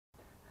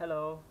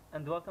Hello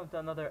and welcome to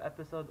another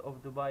episode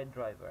of Dubai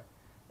Driver.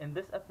 In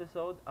this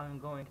episode I'm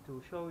going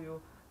to show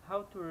you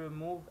how to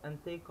remove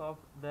and take off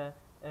the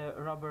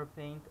rubber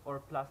paint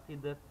or plasti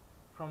dip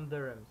from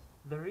the rims.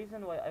 The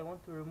reason why I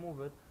want to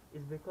remove it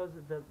is because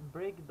the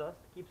brake dust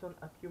keeps on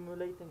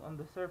accumulating on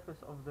the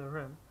surface of the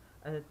rim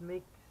and it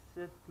makes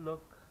it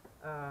look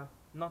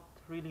not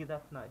really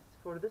that nice.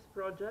 For this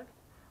project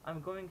I'm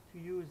going to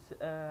use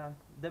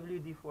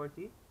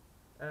WD40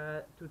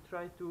 to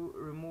try to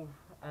remove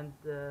and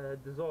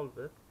dissolve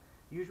it.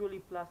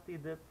 Usually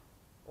plasti dip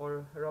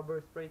or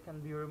rubber spray can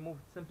be removed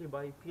simply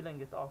by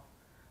peeling it off,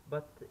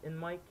 but in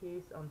my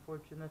case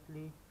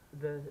unfortunately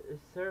the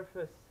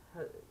surface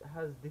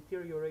has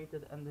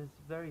deteriorated and is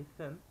very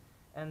thin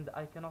and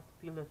I cannot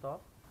peel it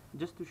off.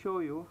 Just to show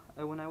you,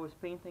 when I was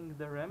painting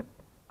the rim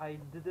I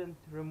didn't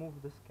remove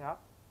this cap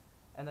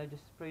and I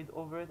just sprayed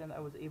over it and I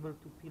was able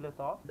to peel it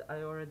off.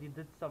 I already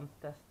did some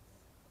tests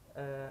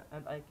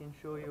and I can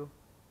show you.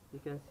 You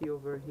can see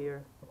over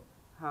here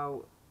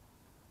how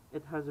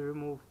it has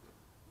removed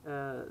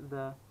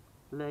the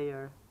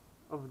layer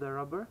of the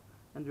rubber,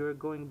 and we're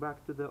going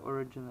back to the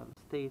original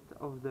state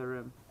of the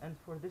rim. And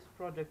for this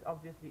project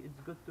obviously it's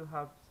good to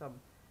have some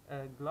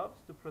gloves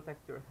to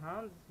protect your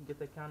hands.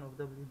 Get a can of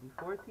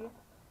WD-40.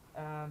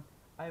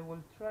 I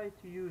will try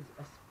to use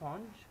a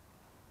sponge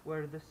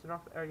where this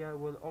rough area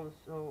will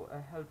also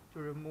help to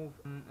remove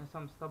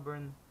some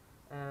stubborn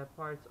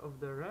parts of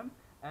the rim,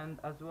 and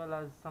as well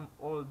as some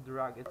old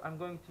ragged. I'm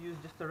going to use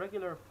just a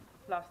regular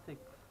plastic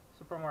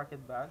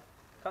supermarket bag,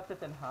 cut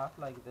it in half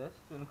like this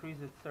to increase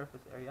its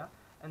surface area,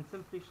 and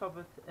simply shove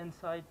it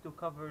inside to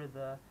cover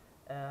the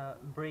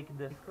brake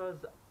disc. Because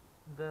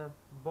the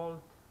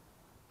bolt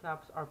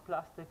caps are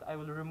plastic, I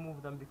will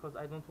remove them because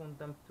I don't want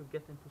them to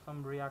get into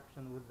some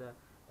reaction with the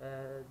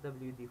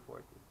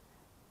WD-40.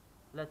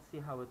 Let's see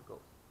how it goes.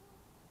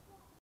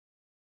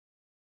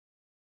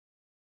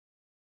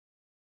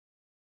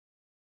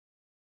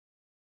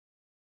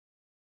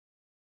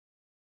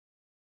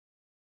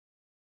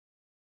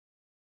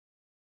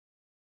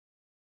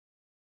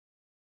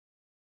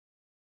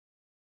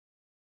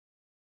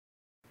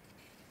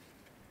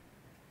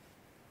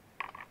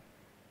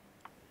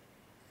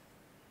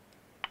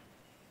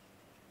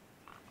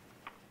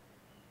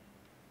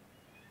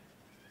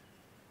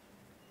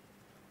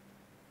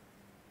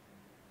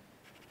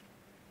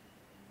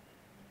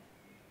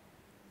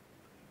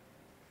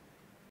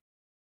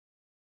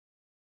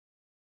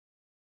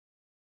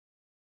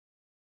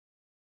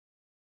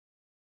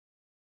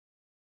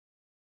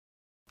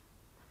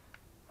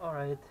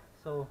 Alright,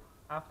 so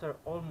after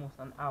almost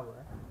an hour,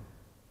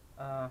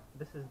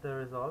 this is the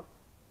result.